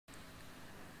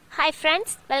Hi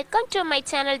friends, welcome to my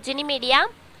channel Ginny Media.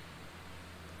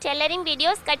 Tailoring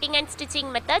videos, cutting and stitching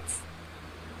methods.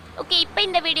 Okay, இப்போ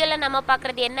இந்த வீடியோல நம்ம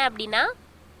பார்க்கிறது என்ன அப்படினா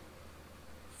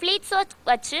pleat sew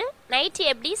வச்சு nighty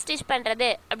எப்படி ஸ்டிட்ச்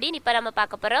பண்றது அப்படி இப்ப நம்ம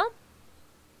பார்க்க போறோம்.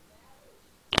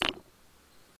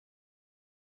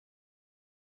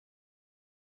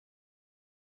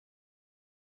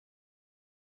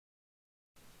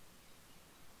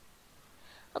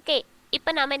 Okay,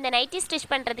 இப்போ நாம இந்த nighty ஸ்டிட்ச்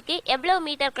பண்றதுக்கு எவ்வளவு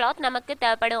மீட்டர் cloth நமக்கு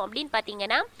தேவைப்படும் அப்படினு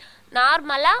பாத்தீங்கன்னா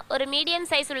நார்மலா ஒரு மீடியம்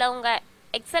சைஸ் உள்ளவங்க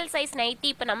XL size nighty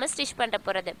இப்போ நம்ம ஸ்டிட்ச் பண்ற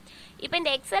போறது. இப்போ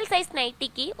இந்த XL size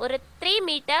nightyக்கு ஒரு 3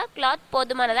 மீட்டர் cloth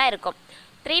போதுமானதா இருக்கும்.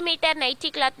 3 மீட்டர்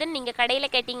nighty cloth நீங்க கடையில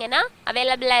கேட்டிங்கனா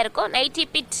அவேலபிளா இருக்கும். nighty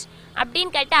pit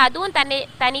அப்படிን கேட்டா அதுவும்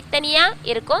தனித்தனியா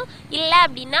இருக்கும். இல்ல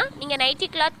அப்படினா நீங்க nighty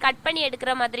cloth கட் பண்ணி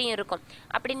எடுக்கிற மாதிரியும் இருக்கும்.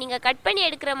 அப்படி நீங்க கட் பண்ணி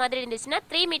எடுக்கிற மாதிரி இருந்துச்சுனா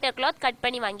 3 மீட்டர் cloth கட்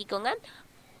பண்ணி வாங்கிக்கோங்க.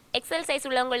 XL size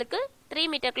உள்ளவங்களுக்கு 3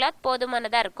 மீட்டர் cloth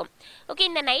போதுமானதா இருக்கும். ஓகே,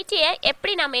 இந்த நைட்டியை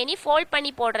எப்படி நாம இனி ஃபோல்ட்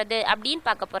பண்ணி போடுறது அப்படினு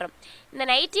பார்க்க போறோம். இந்த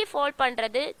நைட்டி ஃபோல்ட்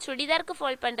பண்றது, சுடிதாருக்கு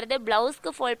ஃபோல்ட் பண்றது,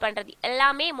 ப்ளவுஸ்க்கு ஃபோல்ட் பண்றது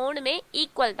எல்லாமே மூணுமே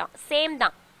ஈக்குவல் தான், சேம்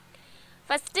தான்.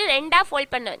 ஃபர்ஸ்ட் ரெண்டா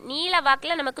ஃபோல்ட் பண்ணு. நீல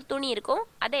வாக்குல நமக்கு துணி இருக்கும்.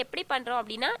 அதை எப்படி பண்றோம்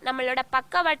அப்படினா நம்மளோட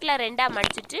பக்கவாட்டுல ரெண்டா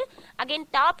மடிச்சிட்டு அகைன்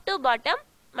டாப் டு பாட்டம்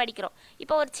மடிக்கிறோம்.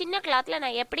 இப்போ ஒரு சின்ன கிளாத்ல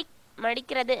நான் எப்படி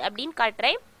மடிக்கிறது அப்படினு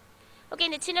காட்றேன். ஓகே,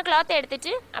 இந்த சின்ன கிளாத்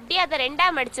எடுத்துட்டு அப்படியே அதை ரெண்டா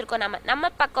மடிச்சிருக்கோம். நம்ம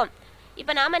பக்கம்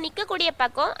இப்போ நாம நிக்கக்கூடிய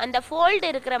பக்கம் அந்த ஃபோல்ட்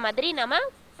இருக்கிற மாதிரி நாம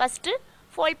ஃபர்ஸ்ட்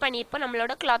ஃபோல்ட் பண்ணிருப்போம்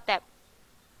நம்மளோட கிளாத்தை.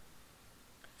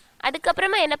 அதுக்கு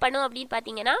அப்புறமா என்ன பண்ணுவோம் அப்படினு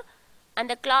பாத்தீங்கன்னா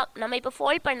அந்த கிளாத் நம்ம இப்போ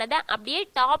ஃபோல்ட் பண்ணதை அப்படியே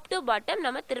டாப் டு பாட்டம்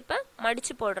நம்ம திருப்ப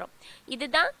மடிச்சு போடுறோம்.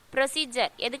 இதுதான்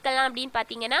ப்ரொசீஜர். எதுக்கெல்லாம் அப்படின்னு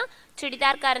பாத்தீங்கன்னா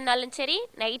சுடிதார்க்கா இருந்தாலும் சரி,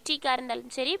 நைட்டிக்கா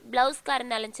இருந்தாலும் சரி, பிளவுஸ்க்கா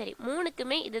இருந்தாலும் சரி,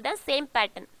 மூணுக்குமே இதுதான் சேம்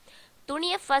பேட்டர்ன்.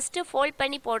 துணியை ஃபர்ஸ்ட் ஃபோல்ட்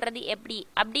பண்ணி போடுறது எப்படி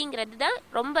அப்படிங்கிறது தான்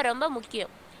ரொம்ப ரொம்ப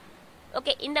முக்கியம்.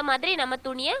 ஓகே, இந்த மாதிரி நம்ம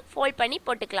துணியை ஃபோல்ட் பண்ணி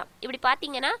போட்டுக்கலாம். இப்படி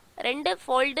பார்த்தீங்கன்னா ரெண்டு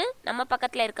ஃபோல்டு நம்ம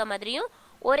பக்கத்தில் இருக்க மாதிரியும்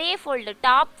ஒரே ஃபோல்டு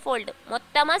டாப் ஃபோல்டு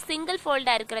மொத்தமாக சிங்கிள்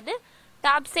ஃபோல்டாக இருக்கிறது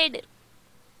டாப் சைடு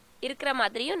இருக்கிற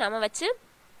மாதிரியும் நம்ம வச்சு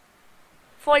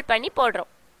ஃபோல்ட் பண்ணி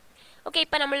போடுறோம். ஓகே,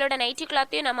 இப்போ நம்மளோட நைட்டி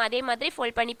கிளாத்தையும் நம்ம அதே மாதிரி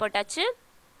ஃபோல்ட் பண்ணி போட்டாச்சு.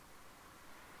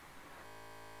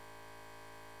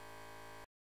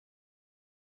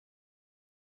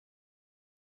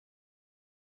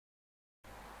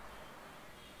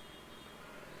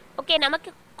 ஓகே, நமக்கு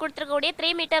கொடுத்துருக்கக்கூடிய 3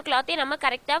 மீட்டர் கிளாத்தை நம்ம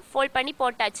கரெக்டாக ஃபோல்ட் பண்ணி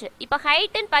போட்டாச்சு. இப்போ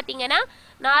ஹைட்டுன்னு பார்த்தீங்கன்னா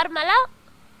நார்மலாக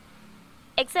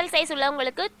XL சைஸ்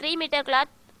உள்ளவங்களுக்கு 3 மீட்டர்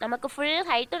கிளாத் நமக்கு ஃபுல்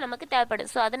ஹைட்டும் நமக்கு தேவைப்படும்.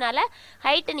 ஸோ அதனால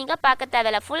ஹைட்டு நீங்கள் பார்க்க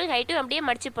தேவையில்ல, ஃபுல் ஹைட்டும் அப்படியே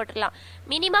மடிச்சு போட்டுடலாம்.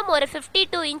 மினிமம் ஒரு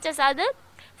 52 இன்ச்சஸ் ஆகுது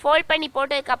ஃபோல்ட் பண்ணி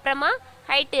போட்டதுக்கு அப்புறமா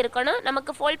ஹைட் இருக்கணும்.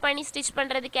 நமக்கு ஃபோல்ட் பண்ணி ஸ்டிச்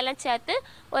பண்ணுறதுக்கு எல்லாம் சேர்த்து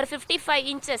ஒரு 55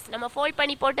 இன்ச்சஸ் நம்ம ஃபோல்ட்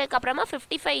பண்ணி போட்டதுக்கு அப்புறமா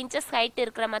 55 இன்ச்சஸ் ஹைட்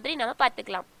இருக்கிற மாதிரி நம்ம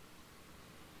பார்த்துக்கலாம்.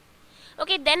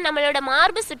 ஓகே, தென் நம்மளோட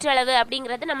மார்பு சுற்றளவு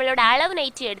அப்படிங்கிறது நம்மளோட அளவு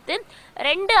நைட்டி எடுத்து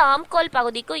 2 ஆம்கோல்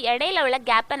பகுதிக்கும் இடையில உள்ள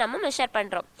கேப்பை நம்ம மெஷர்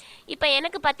பண்ணுறோம். இப்போ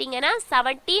எனக்கு பார்த்தீங்கன்னா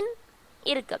 17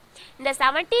 இருக்கு. இந்த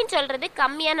 17 சொல்றது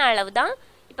கம்மியான அளவு தான்.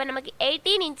 இப்போ நமக்கு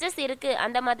 18 இன்ச்சஸ் இருக்கு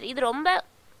அந்த மாதிரி. இது ரொம்ப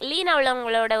லீனா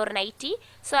உள்ளவங்களோட ஒரு நைட்டி.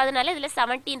 ஸோ அதனால இதில்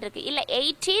 17 இருக்கு. இல்லை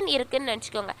 18 இருக்குன்னு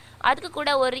நினச்சிக்கோங்க. அதுக்கு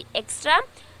கூட ஒரு எக்ஸ்ட்ரா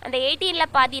அந்த 18ல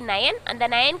பாதி 9, அந்த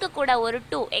 9க்கு கூட ஒரு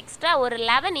 2 எக்ஸ்ட்ரா ஒரு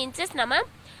 11 இன்ச்சஸ் நம்ம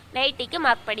நைட்டிக்கு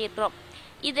மார்க் பண்ணியிருக்கிறோம்.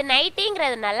 இது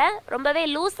நைட்டிங்கிறதுனால ரொம்பவே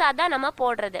லூஸாக தான் நம்ம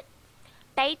போடுறது,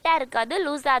 டைட்டாக இருக்காது,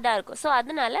 லூஸாக தான் இருக்கும். ஸோ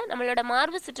அதனால நம்மளோட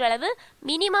மார்பு சுற்றளவு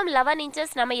மினிமம் 11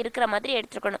 இன்ச்சஸ் நம்ம இருக்கிற மாதிரி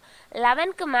எடுத்துக்கணும்.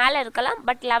 11க்கு மேலே இருக்கலாம்,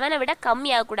 பட் 11ஐ விட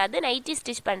கம்மியாகக்கூடாது நைட்டி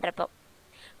ஸ்டிச் பண்ணுறப்போ.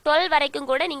 12 வரைக்கும்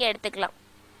கூட நீங்கள் எடுத்துக்கலாம்.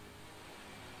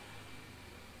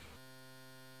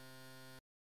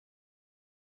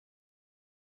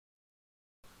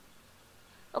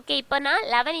 ஓகே, இப்போ நான்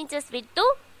 11 இன்ச்சஸ்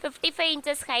வித்தும் 55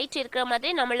 இன்ச்சஸ் ஹைட் இருக்கிற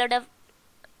மாதிரி நம்மளோட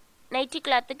நைட்டி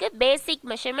கிளாத்துக்கு பேசிக்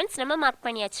மெஷர்மெண்ட்ஸ் நம்ம மார்க்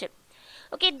பண்ணியாச்சு.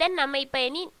 ஓகே, தென் நம்ம இப்போ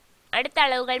இனி அடுத்த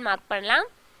அளவுகள் மார்க் பண்ணலாம்.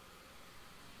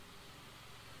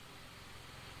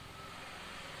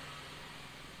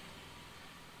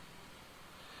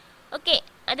 ஓகே,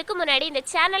 அதுக்கு முன்னாடி இந்த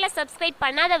சேனலை சப்ஸ்கிரைப்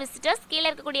பண்ணாத விசிட்டர்ஸ் கீழே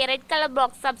இருக்கக்கூடிய ரெட் கலர்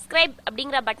பாக்ஸ் சப்ஸ்கிரைப்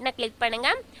அப்படிங்கிற பட்டனை கிளிக்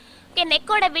பண்ணுங்க. ஓகே,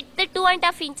 நெக்கோட விட்த்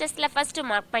 2.5 இன்ச்சஸ்ல ஃபர்ஸ்ட்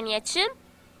மார்க் பண்ணியாச்சு.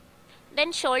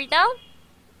 தென் ஷோல்டர்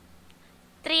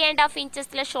 3.5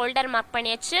 இன்ச்சஸ்ல ஷோல்டர் மார்க்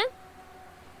பண்ணியாச்சு.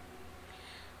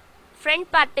 ஃப்ரண்ட்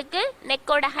பார்ட்டுக்கு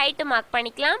நெக்கோட ஹைட் மார்க்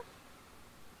பண்ணிக்கலாம்.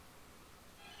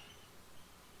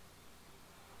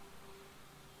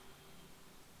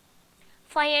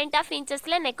 ஃபைவ் அண்ட் ஆஃப்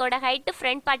இன்ச்சஸ்ல நெக்கோட ஹைட்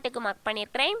ஃப்ரண்ட் பார்ட்டுக்கு மார்க்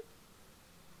பண்ணியிருக்கிறேன்.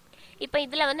 இப்போ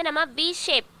இதில் வந்து நம்ம வி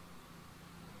ஷேப்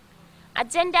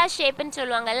அஜெண்டா ஷேப்னு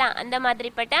சொல்லுவாங்கல்ல, அந்த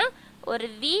மாதிரிப்பட்ட ஒரு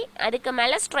வி, அதுக்கு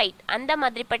மேலே ஸ்ட்ரைட், அந்த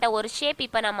மாதிரிப்பட்ட ஒரு ஷேப்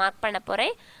இப்போ நான் மார்க் பண்ண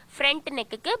போகிறேன். ஃப்ரண்ட்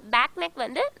நெக்குக்கு பேக் நெக்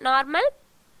வந்து நார்மல்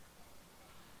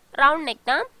ரவுண்ட் நெக்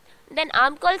தான். தென்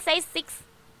ஆம்கோல் சைஸ் 6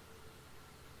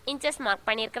 inches மார்க்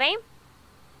பண்ணியிருக்கிறேன்.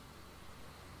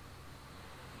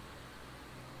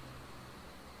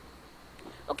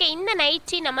 ஓகே, இந்த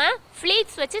நைட்டி நம்ம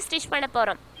ஃப்ளீட்ஸ் வச்சு ஸ்டிச் பண்ண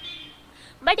போகிறோம்.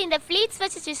 பட் இந்த ஃப்ளீட்ஸ்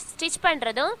வச்சு ஸ்டிச்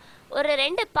பண்ணுறதும் ஒரு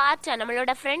 2 பார்ட்டாக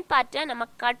நம்மளோட ஃப்ரண்ட் பார்ட்டை நம்ம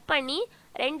கட் பண்ணி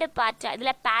 2 பார்ட்டாக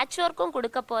இதில் பேட்ச் ஒர்க்கும்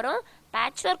கொடுக்க போகிறோம்.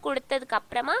 பேட்ச் ஒர்க் கொடுத்ததுக்கு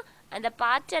அப்புறமா அந்த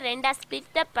பார்ட்டை 2ஆக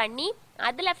ஸ்ப்ளிட் அப் பண்ணி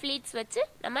அதில் ஃப்ளீட்ஸ் வச்சு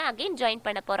நம்ம அகைன் ஜாயின்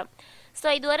பண்ண போகிறோம். ஸோ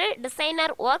இது ஒரு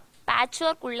டிசைனர் ஒர்க் பேட்ச்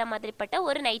ஒர்க் உள்ள மாதிரிப்பட்ட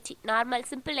ஒரு நைட்டி. நார்மல்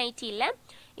சிம்பிள் நைட்டி இல்லை,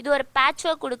 இது ஒரு பேட்ச்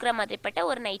ஒர்க் கொடுக்குற மாதிரிப்பட்ட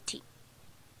ஒரு நைட்டி.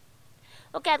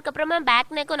 ஓகே, அதுக்கப்புறமா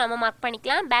பேக் நெக்கும் நம்ம மார்க்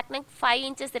பண்ணிக்கலாம். பேக் நெக் 5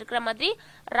 inches இருக்கிற மாதிரி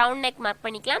ரவுண்ட் நெக் மார்க்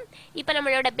பண்ணிக்கலாம். இப்போ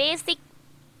நம்மளோட பேசிக்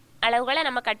அளவுகளை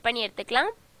நம்ம கட் பண்ணி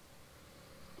எடுத்துக்கலாம்.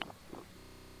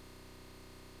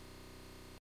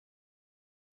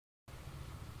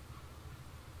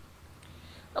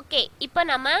 ஓகே, இப்போ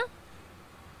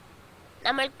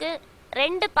நம்மளுக்கு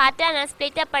 2 பார்ட்டாக நான்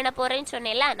ஸ்ப்ளிட் அப் பண்ண போகிறேன்னு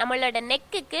சொன்னேன்ல, நம்மளோட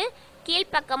நெக்குக்கு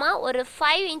கீழ்ப்பக்கமாக ஒரு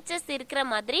 5 inches இருக்கிற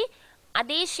மாதிரி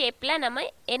அதே ஷேப்பில் நம்ம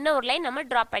என்ன ஒரு லைன் நம்ம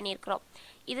ட்ரா பண்ணியிருக்கிறோம்.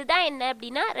 இதுதான் என்ன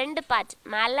அப்படின்னா 2 பார்ட்,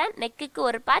 மேலே நெக்குக்கு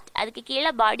ஒரு பார்ட், அதுக்கு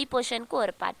கீழே பாடி போர்ஷனுக்கு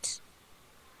ஒரு பார்ட்.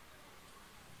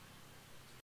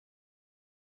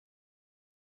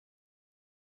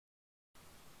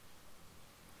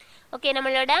 ஓகே,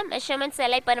 நம்மளோட மெஷர்மெண்ட்ஸ்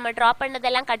எல்லாம் இப்போ நம்ம ட்ரா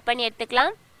பண்ணதெல்லாம் கட் பண்ணி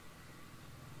எடுத்துக்கலாம்.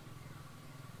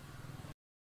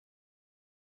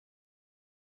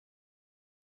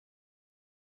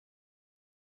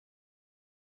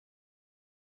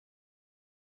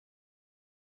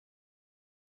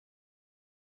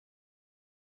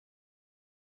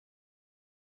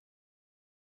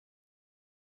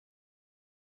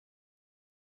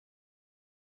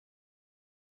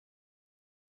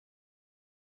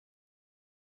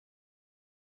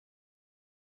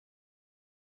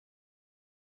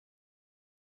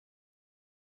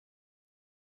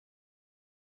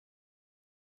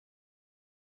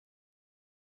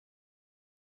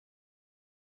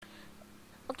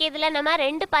 ஓகே, இதில் நம்ம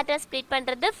 2 பார்ட்டாக ஸ்ப்ளிட்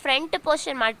பண்ணுறது ஃப்ரண்ட்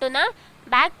போர்ஷன் மட்டும்தான்.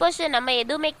 பேக் போர்ஷன் நம்ம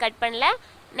எதுவுமே கட் பண்ணல.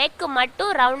 நெக்கு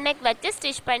மட்டும் ரவுண்ட் நெக் வச்சு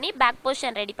ஸ்டிச் பண்ணி பேக்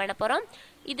போர்ஷன் ரெடி பண்ண போகிறோம்.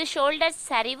 இது ஷோல்டர்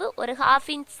சரிவு ஒரு 1/2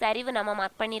 inch சரிவு நம்ம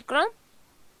மார்க் பண்ணியிருக்கிறோம்.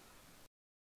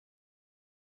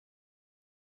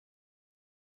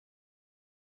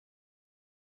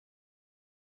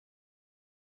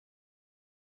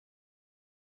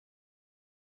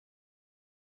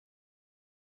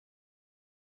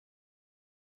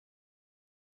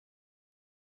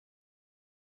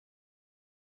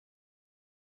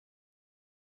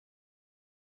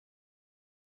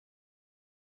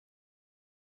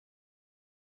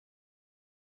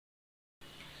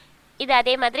 இது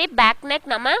அதே மாதிரி பேக் நெக்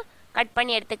நம்ம கட்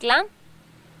பண்ணி எடுத்துக்கலாம்.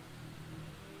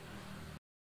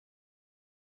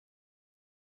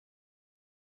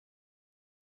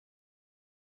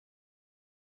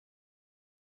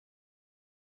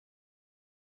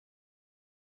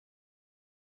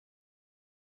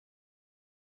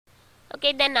 ஓகே,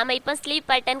 தென் நம்ம இப்போ ஸ்லீவ்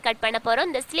பேட்டர்ன் கட் பண்ண போகிறோம்.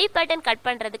 இந்த ஸ்லீவ் பேட்டர்ன் கட்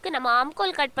பண்ணுறதுக்கு நம்ம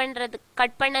ஆம்கோல்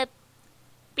கட் பண்ண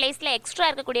பிளேஸில் எக்ஸ்ட்ரா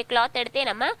இருக்கக்கூடிய கிளாத் எடுத்தே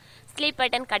நம்ம ஸ்லீவ்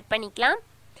பேட்டர்ன் கட் பண்ணிக்கலாம்.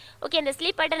 ஓகே, இந்த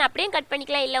ஸ்லீவ் பேட்டர்ன் அப்படியே கட்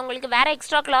பண்ணிக்கலாம், இல்லை உங்களுக்கு வேறு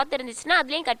எக்ஸ்ட்ரா கிளாத் இருந்துச்சுன்னா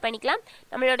அதுலேயும் கட் பண்ணிக்கலாம்.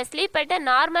 நம்மளோட ஸ்லீவ் பேட்டர்ன்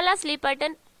நார்மலாக ஸ்லீவ்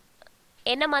பேட்டர்ன்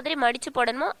என்ன மாதிரி மடித்து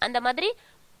போடணுமோ அந்த மாதிரி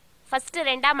ஃபஸ்ட்டு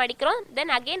 2ஆக மடிக்கிறோம்,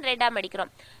 தென் அகெயின் 2ஆக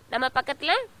மடிக்கிறோம். நம்ம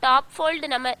பக்கத்தில் டாப் ஃபோல்டு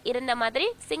நம்ம இருந்த மாதிரி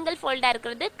சிங்கிள் ஃபோல்டாக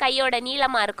இருக்கிறது கையோட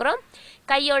நீளமாக இருக்கிறோம்.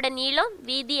 கையோட நீளம்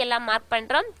வீதி எல்லாம் மார்க்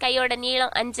பண்ணுறோம். கையோட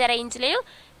நீளம் 5.5 inchலையும்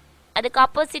அதுக்கு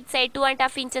ஆப்போசிட் சைடு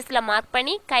 2.5 inches மார்க்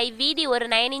பண்ணி கை வீதி ஒரு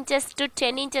 9 inches to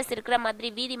 10 inches இருக்கிற மாதிரி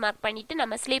வீதி மார்க் பண்ணிவிட்டு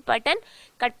நம்ம ஸ்லீவ் பட்டன்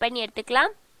கட் பண்ணி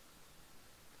எடுத்துக்கலாம்.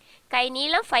 கை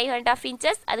நீளம் 5.5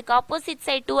 inches, அதுக்கு ஆப்போசிட்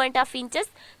சைடு 2.5 inches,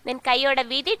 தென் கையோட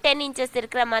வீதி 10 inches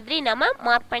இருக்கிற மாதிரி நம்ம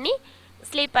மார்க் பண்ணி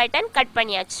ஸ்லீவ் பட்டன் கட்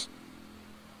பண்ணியாச்சு.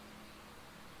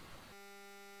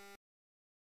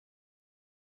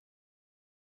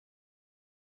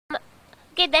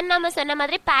 ஓகே, தென் நம்ம சொன்ன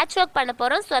மாதிரி பேட்ச் ஒர்க் பண்ண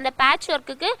போகிறோம். ஸோ அந்த பேட்ச்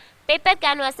ஒர்க்குக்கு பேப்பர்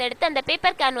கேன்வாஸ் எடுத்து அந்த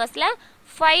பேப்பர் கேன்வாஸில்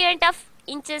 5.5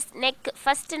 inches நெக்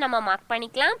ஃபஸ்ட்டு நம்ம மார்க்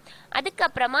பண்ணிக்கலாம்.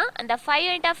 அதுக்கப்புறமா அந்த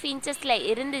 5.5 inchesல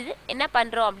இருந்து என்ன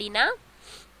பண்ணுறோம் அப்படின்னா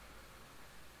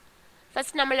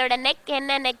ஃபஸ்ட் நம்மளோட நெக்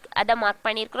என்ன நெக் அதை மார்க்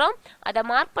பண்ணியிருக்கிறோம். அதை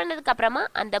மார்க் பண்ணதுக்கப்புறமா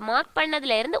அந்த மார்க்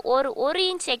பண்ணதுலேருந்து ஒரு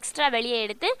இன்ச் எக்ஸ்ட்ரா வெளியே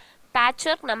எடுத்து பேட்ச்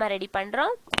ஒர்க் நம்ம ரெடி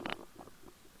பண்ணுறோம்.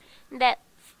 இந்த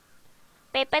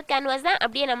பேப்பர் கேன்வாஸ் தான்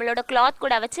அப்படியே நம்மளோட கிளாத்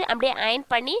கூட வச்சு அப்படியே அயன்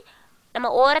பண்ணி நம்ம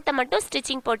ஓரத்தை மட்டும்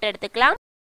ஸ்டிச்சிங் போட்டு எடுத்துக்கலாம்.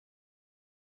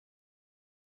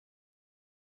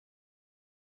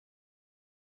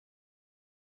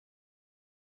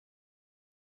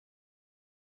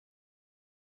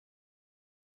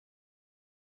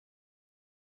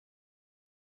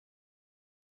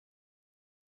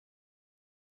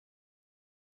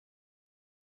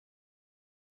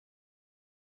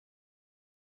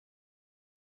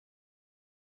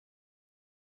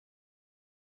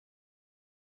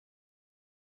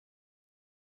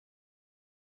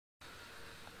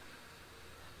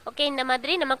 ஓகே, இந்த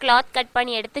மாதிரி நம்ம கிளாத் கட்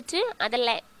பண்ணி எடுத்துட்டு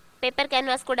அதில் பேப்பர்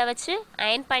கேன்வாஸ் கூட வச்சு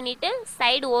அயன் பண்ணிவிட்டு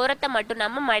சைடு ஓரத்தை மட்டும்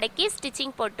நம்ம மடக்கி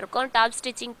ஸ்டிச்சிங் போட்டிருக்கோம், டாப்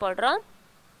ஸ்டிச்சிங் போடுறோம்.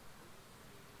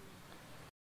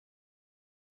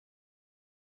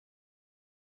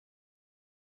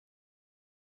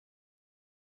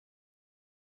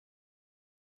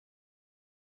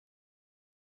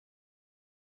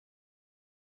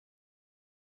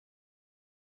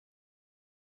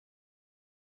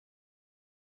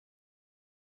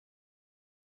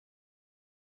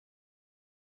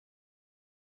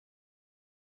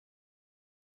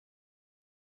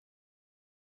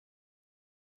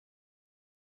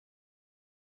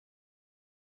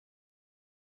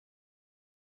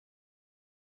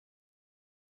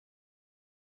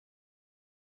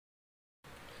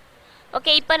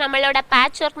 ஓகே, இப்போ நம்மளோட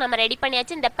பேட்ச் ஒர்க் நம்ம ரெடி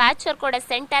பண்ணியாச்சு. இந்த பேட்ச் ஒர்க்கோட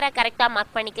சென்டரை கரெக்டாக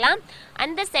மார்க் பண்ணிக்கலாம்.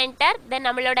 அந்த சென்டர் தென்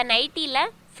நம்மளோட நைட்டியில்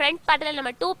ஃப்ரண்ட் பார்ட்டில்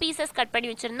நம்ம 2 பீசஸ் கட் பண்ணி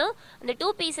வச்சுருந்தோம். அந்த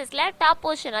 2 பீசஸில் டாப்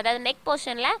போர்ஷன் அதாவது நெக்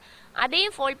போர்ஷனில்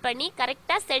அதையும் ஃபோல்ட் பண்ணி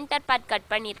கரெக்டாக சென்டர் பார்ட்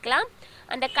கட் பண்ணியிருக்கலாம்.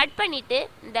 அந்த கட் பண்ணிவிட்டு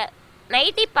இந்த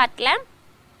நைட்டி பார்ட்டில்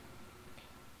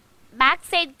பேக்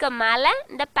சைடுக்கு மேலே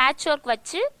இந்த பேட்ச் ஒர்க்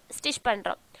வச்சு ஸ்டிச்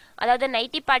பண்ணுறோம். அதாவது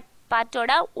நைட்டி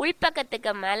பார்ட்டோட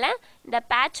உள்பக்கத்துக்கு மேலே இந்த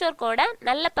பேட்ச் ஒர்க்கோட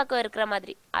நல்ல பக்கம் இருக்கிற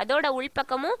மாதிரி, அதோட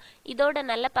உள்பக்கமும் இதோட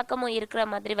நல்ல பக்கமும் இருக்கிற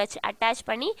மாதிரி வச்சு அட்டாச்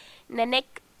பண்ணி இந்த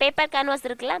நெக் பேப்பர் கேன்வாஸ்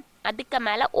இருக்குல்ல அதுக்கு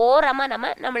மேலே ஓரமாக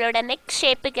நம்மளோட நெக்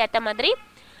ஷேப்புக்கு ஏற்ற மாதிரி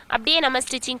அப்படியே நம்ம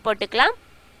ஸ்டிச்சிங் போட்டுக்கலாம்.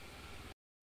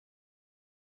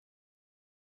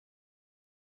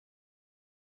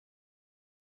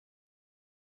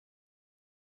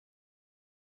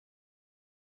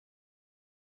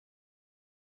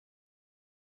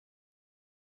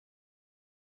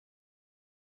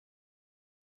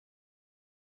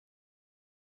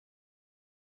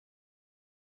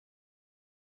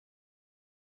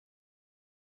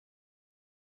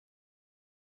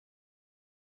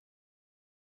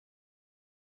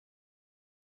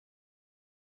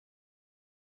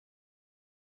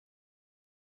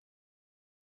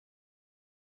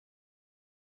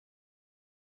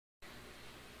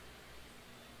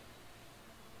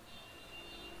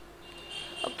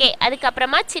 ஓகே,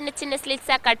 அதுக்கப்புறமா சின்ன சின்ன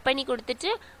ஸ்லிட்ஸாக கட் பண்ணி கொடுத்துட்டு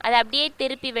அதை அப்படியே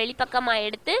திருப்பி வெளிப்பக்கமாக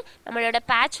எடுத்து நம்மளோட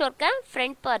பேட்ச் ஒர்க்கை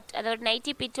ஃப்ரண்ட் பார்ட் அதோட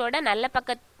நைட்டி பீச்சோட நல்ல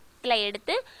பக்கத்தில்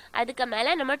எடுத்து அதுக்கு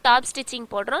மேலே நம்ம டாப் ஸ்டிச்சிங்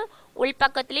போடுறோம்.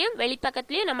 உள்பக்கத்துலேயும்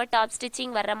வெளிப்பக்கத்துலேயும் நம்ம டாப்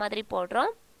ஸ்டிச்சிங் வர்ற மாதிரி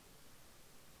போடுறோம்.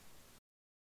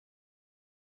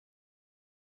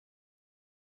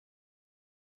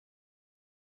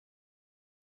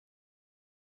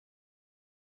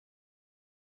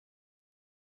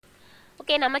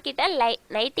 ஓகே, நம்மக்கிட்ட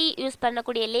நைட்டி யூஸ்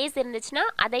பண்ணக்கூடிய லேஸ் இருந்துச்சுன்னா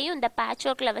அதையும் இந்த பேட்ச்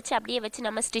ஒர்க்கில் வச்சு அப்படியே வச்சு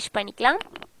நம்ம ஸ்டிச் பண்ணிக்கலாம்.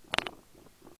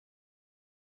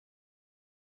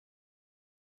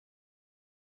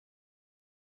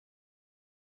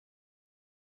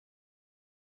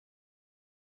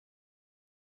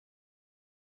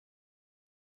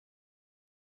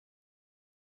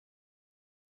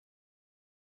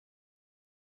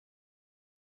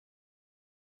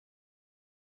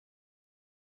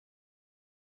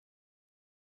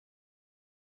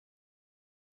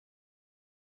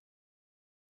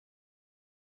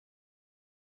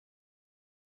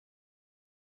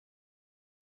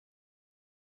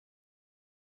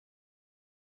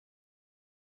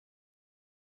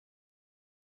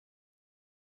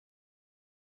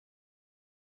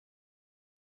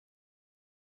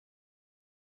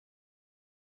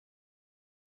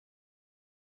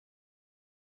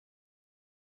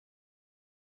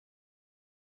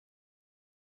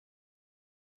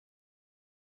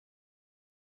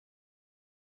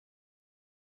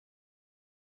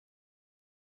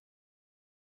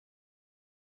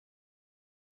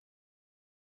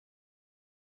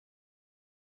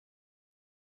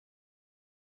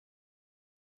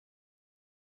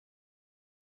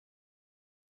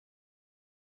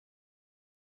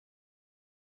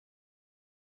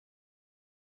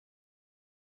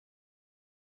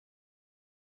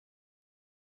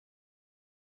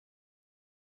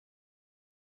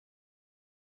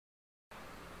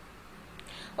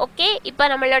 ஓகே, இப்போ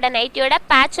நம்மளோட நைட்டியோட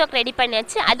பேட்ச் ஒர்க் ரெடி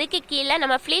பண்ணியாச்சு. அதுக்கு கீழே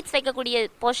நம்ம ஃப்ளீட்ஸ் வைக்கக்கூடிய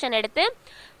போர்ஷன் எடுத்து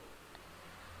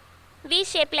வி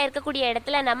ஷேப்பில் இருக்கக்கூடிய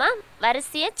இடத்துல நம்ம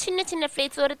வரிசையாக சின்ன சின்ன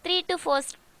ஃப்ளீட்ஸ் ஒரு 3 to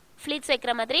 4 ஃப்ளீட்ஸ்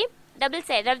வைக்கிற மாதிரி double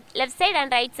side left side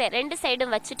and right side 2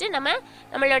 சைடும் வச்சுட்டு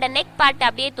நம்மளோட நெக் பார்ட்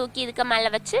அப்படியே தூக்கி இதுக்கு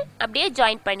மேலே வச்சு அப்படியே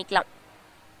ஜாயின் பண்ணிக்கலாம்.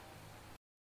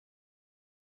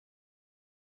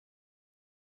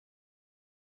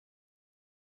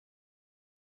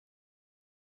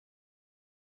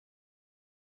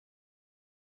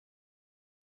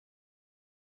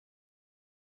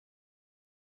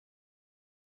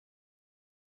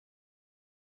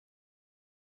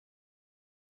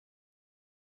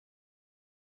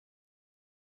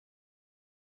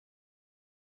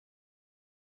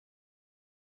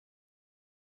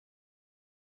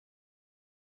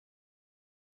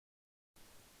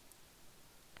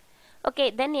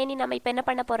 ஓகே தென் இனி நம்ம இப்போ என்ன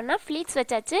பண்ண போகிறோம்னா ஃப்ளீட்ஸ்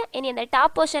வச்சாச்சு. இனி அந்த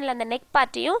டாப் போர்ஷனில் அந்த நெக்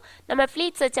பார்ட்டியும் நம்ம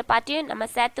ஃப்ளீட்ஸ் வச்ச பார்ட்டியும் நம்ம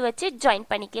சேர்த்து வச்சு ஜாயின்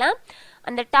பண்ணிக்கலாம்.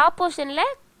 அந்த டாப்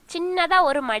போர்ஷனில் சின்னதாக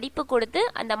ஒரு மடிப்பு கொடுத்து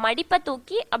அந்த மடிப்பை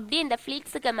தூக்கி அப்படியே இந்த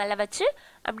ஃப்ளீட்ஸுக்கு மேலே வச்சு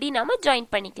அப்படி நம்ம ஜாயின்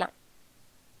பண்ணிக்கலாம்.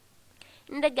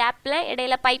 இந்த கேப்பில்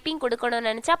இடையில பைப்பிங்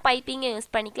கொடுக்கணும்னு நினச்சா பைப்பிங்கை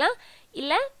யூஸ் பண்ணிக்கலாம்,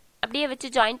 இல்லை அப்படியே வச்சு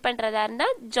ஜாயின் பண்ணுறதா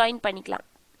இருந்தால் ஜாயின் பண்ணிக்கலாம்.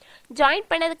 ஜாயின்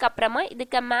பண்ணதுக்கு அப்புறமா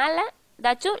இதுக்கு மேலே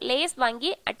ஏதாச்சும் லேஸ்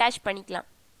வாங்கி அட்டாச் பண்ணிக்கலாம்.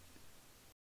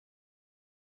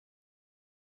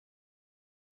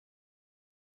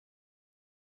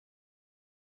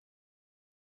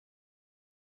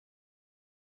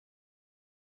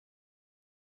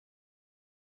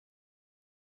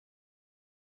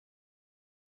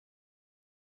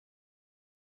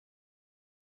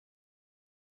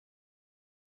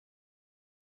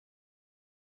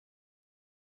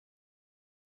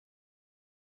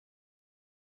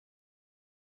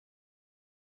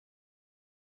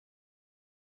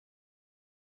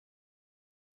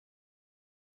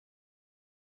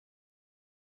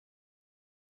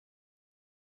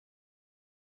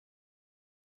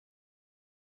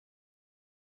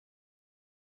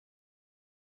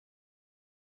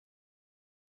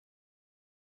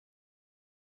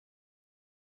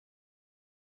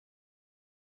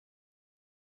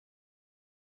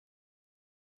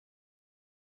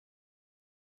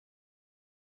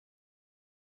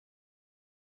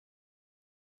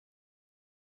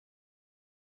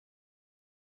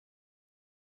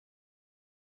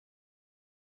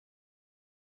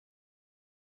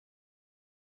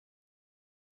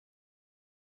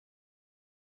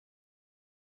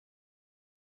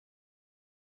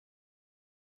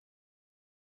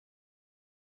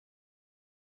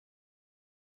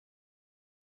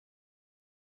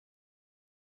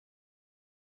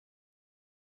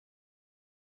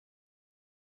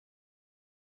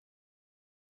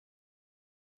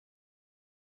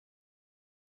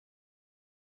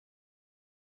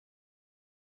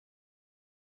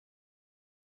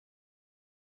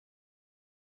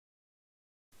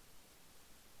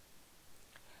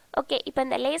 ஓகே இப்போ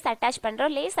இந்த லேஸ் அட்டாச்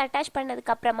பண்ணுறோம். லேஸ் அட்டாச்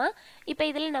பண்ணதுக்கப்புறமா இப்போ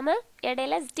இதில் நம்ம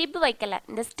இடையில ஸ்டிப் வைக்கல.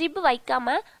 இந்த ஸ்டிப்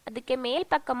வைக்காமல் அதுக்கு மேல்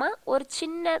பக்கமாக ஒரு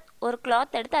சின்ன ஒரு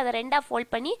கிளாத் எடுத்து அதை ரெண்டாக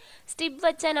ஃபோல்ட் பண்ணி ஸ்டிப்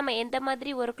வச்சா நம்ம எந்த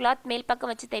மாதிரி ஒரு கிளாத் மேல்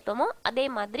பக்கம் வச்சு தைப்போமோ அதே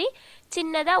மாதிரி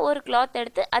சின்னதாக ஒரு கிளாத்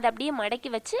எடுத்து அதை அப்படியே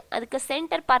மடக்கி வச்சு அதுக்கு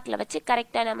சென்டர் பார்ட்டில் வச்சு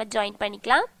கரெக்டாக நம்ம ஜாயின்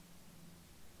பண்ணிக்கலாம்.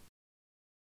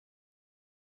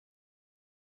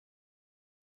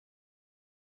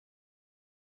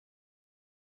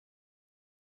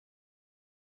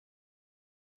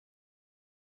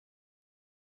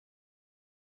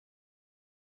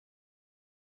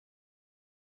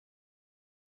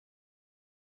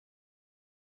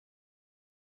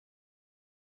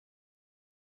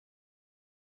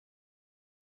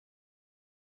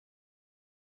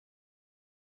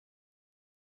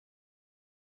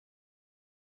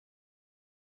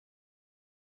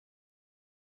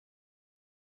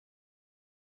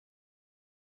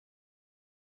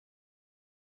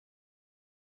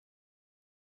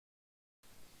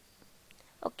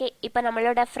 ஓகே இப்போ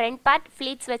நம்மளோட ஃப்ரண்ட் பார்ட்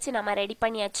ஃப்ளீட்ஸ் வச்சு நம்ம ரெடி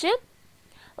பண்ணியாச்சு.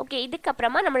 ஓகே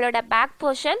இதுக்கப்புறமா நம்மளோட பேக்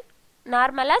போர்ஷன்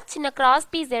நார்மலாக சின்ன கிராஸ்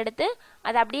பீஸ் எடுத்து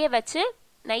அதை அப்படியே வச்சு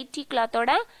நைட்டி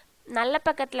கிளாத்தோட நல்ல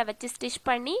பக்கத்தில் வச்சு ஸ்டிச்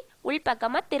பண்ணி உள்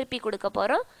பக்கமாக திருப்பி கொடுக்க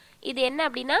போகிறோம். இது என்ன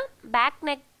அப்படின்னா பேக்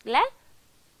நெக்கில்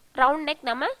ரவுண்ட் நெக்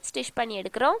நம்ம ஸ்டிச் பண்ணி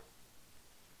எடுக்கிறோம்.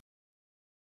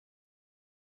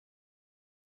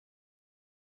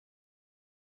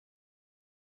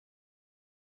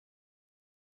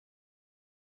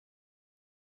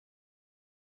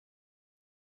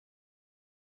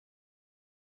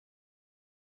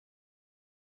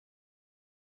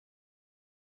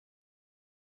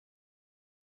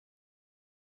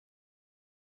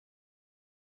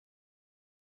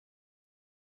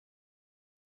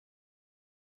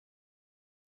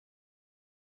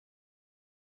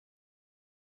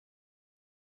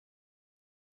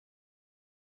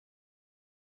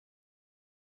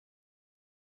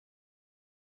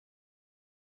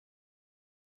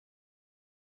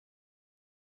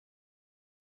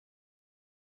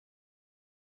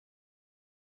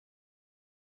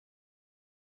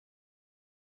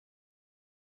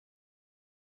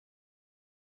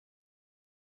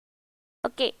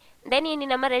 ஓகே தென் இனி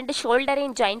நம்ம ரெண்டு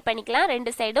ஷோல்டரையும் ஜாயின் பண்ணிக்கலாம்.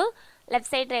 ரெண்டு சைடும் லெஃப்ட்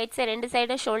சைடு ரைட் சைடு ரெண்டு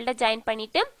சைடும் ஷோல்டர் ஜாயின்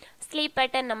பண்ணிவிட்டு ஸ்லீவ்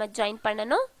பேட்டர்ன் நம்ம ஜாயின்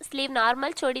பண்ணணும். Sleeve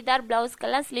normal churidar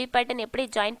ப்ளவுஸ்க்கெல்லாம் sleeve pattern எப்படி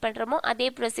ஜாயின் பண்ணுறோமோ அதே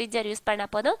ப்ரொசீஜர் யூஸ்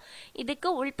பண்ணால் போதும்.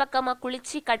 இதுக்கு உள்பக்கமாக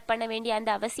குளிச்சு கட் பண்ண வேண்டிய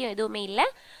அந்த அவசியம் எதுவுமே இல்லை.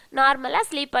 நார்மலாக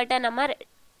ஸ்லீவ் பேட்டர்ன் நம்ம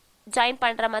ஜாயின்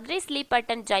பண்ணுற மாதிரி ஸ்லீவ்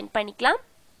பேட்டர்ன் ஜாயின் பண்ணிக்கலாம்.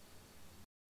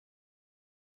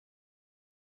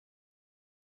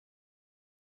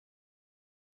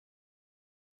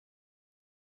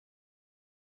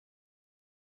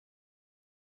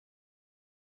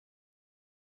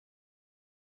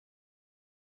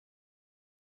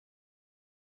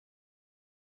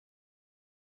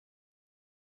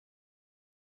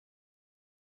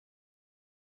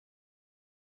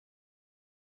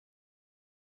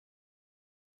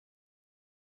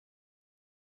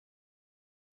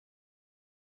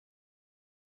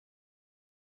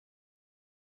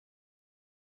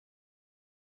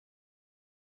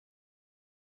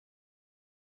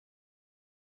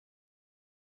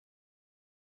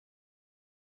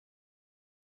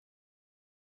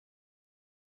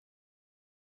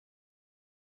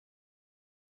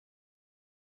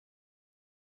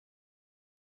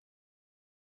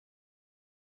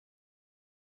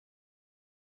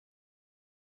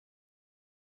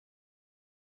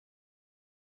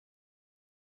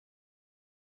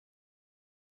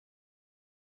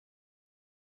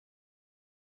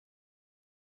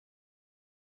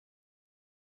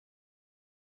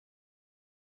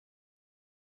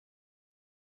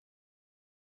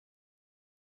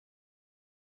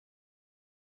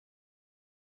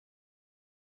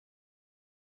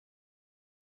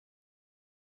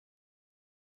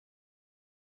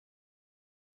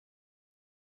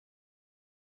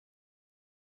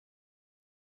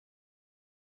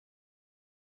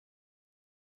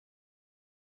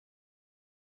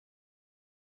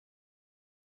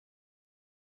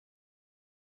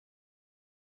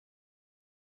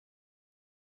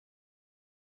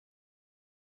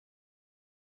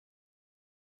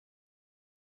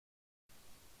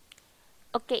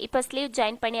 ஓகே, இப்போ ஸ்லீவ்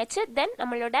ஜாயின் பண்ணியாச்சு. தென்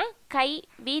நம்மளோட கை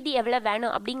வீதி எவ்வளோ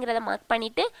வேணும் அப்படிங்கிறத மார்க்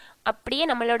பண்ணிவிட்டு அப்படியே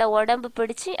நம்மளோட உடம்பு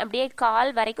பிடிச்சி அப்படியே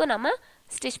கால் வரைக்கும் நம்ம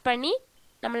ஸ்டிச் பண்ணி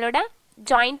நம்மளோட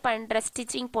ஜாயின் பண்ணுற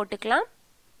ஸ்டிச்சிங் போட்டுக்கலாம்.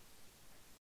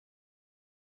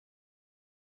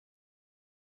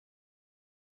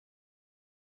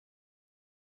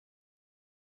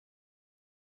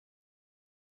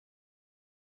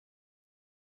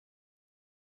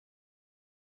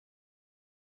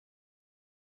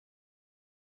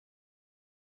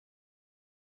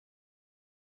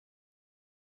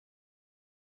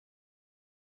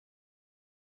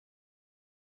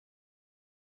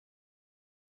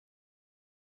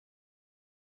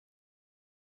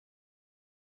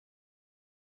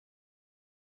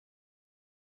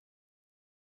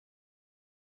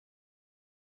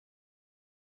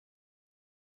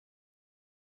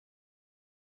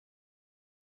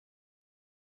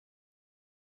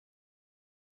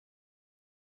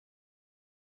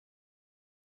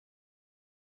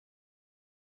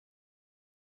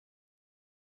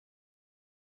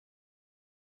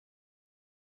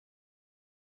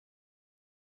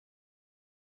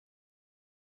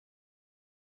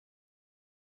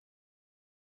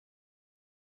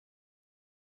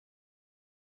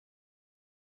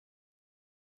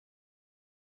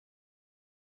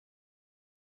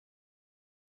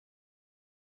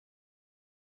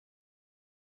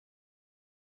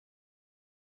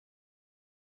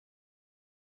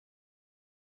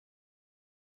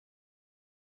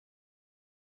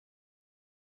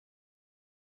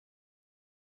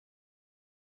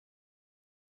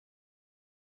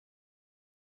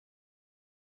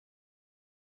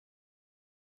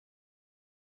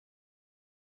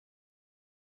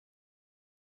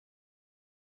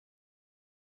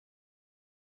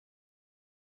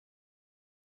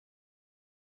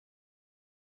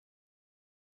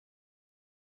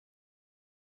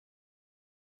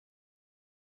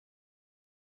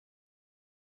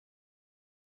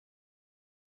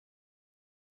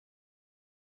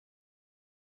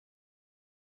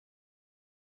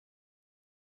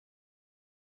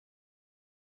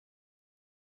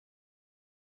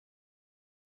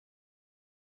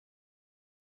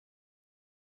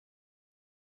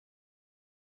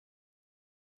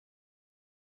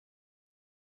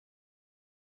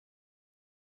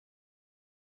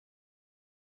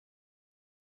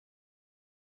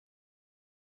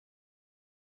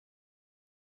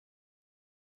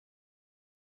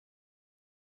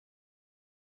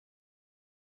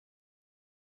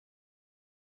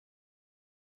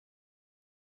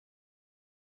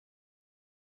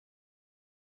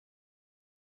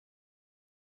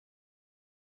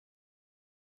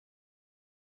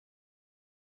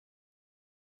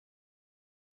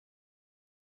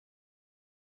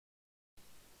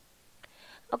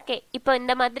 ஓகே, இப்போ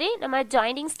இந்த மாதிரி நம்ம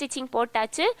ஜாயினிங் ஸ்டிச்சிங்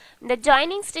போட்டாச்சு. இந்த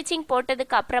ஜாயினிங் ஸ்டிச்சிங்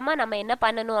போட்டதுக்கு அப்புறமா நம்ம என்ன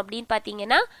பண்ணணும் அப்படின்னு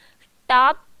பார்த்தீங்கன்னா,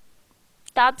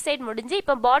 டாப் சைடு முடிஞ்சு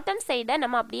இப்போ பாட்டம் சைடை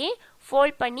நம்ம அப்படியே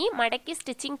ஃபோல்ட் பண்ணி மடக்கி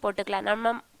ஸ்டிச்சிங் போட்டுக்கலாம்.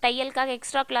 நம்ம தையலுக்காக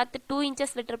எக்ஸ்ட்ரா கிளாத் 2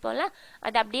 இன்ச்சஸ் விட்டுருப்போம்ல,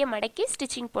 அதை அப்படியே மடக்கி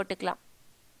ஸ்டிச்சிங் போட்டுக்கலாம்.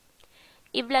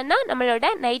 இவ்வளோனா நம்மளோட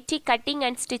nightie cutting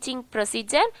and stitching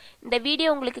procedure. இந்த வீடியோ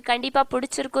உங்களுக்கு கண்டிப்பாக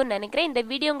பிடிச்சிருக்குன்னு நினைக்கிறேன். இந்த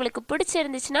வீடியோ உங்களுக்கு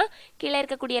பிடிச்சிருந்துச்சுன்னா கீழே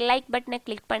இருக்கக்கூடிய லைக் பட்டனை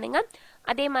கிளிக் பண்ணுங்கள்.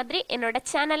 அதே மாதிரி என்னோட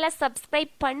சேனலை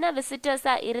சப்ஸ்கிரைப் பண்ண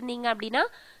விசிட்டர்ஸாக இருந்தீங்க அப்படின்னா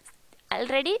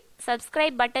ஆல்ரெடி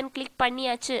சப்ஸ்கிரைப் பட்டன் கிளிக்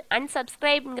பண்ணியாச்சு,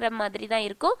 அன்சப்ஸ்கிரைப்ங்கிற மாதிரி தான்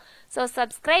இருக்கும். ஸோ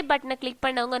சப்ஸ்கிரைப் பட்டனை கிளிக்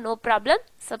பண்ணவங்க நோ ப்ராப்ளம்.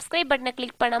 சப்ஸ்கிரைப் பட்டனை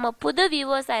கிளிக் பண்ணாமல் புது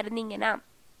வியூவர்ஸாக இருந்தீங்கன்னா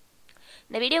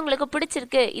இந்த வீடியோ உங்களுக்கு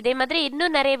பிடிச்சிருக்கு, இதே மாதிரி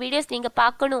இன்னும் நிறைய வீடியோஸ் நீங்கள்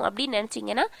பார்க்கணும் அப்படின்னு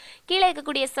நினச்சிங்கன்னா கீழே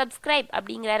இருக்கக்கூடிய சப்ஸ்கிரைப்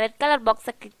அப்படிங்கிற ரெட் கலர்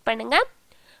பாக்ஸை கிளிக் பண்ணுங்கள்.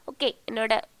 ஓகே,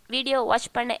 என்னோட வீடியோ வாட்ச்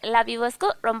பண்ண எல்லா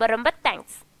வியூவர்ஸ்க்கும் ரொம்ப ரொம்ப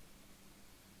தேங்க்ஸ்.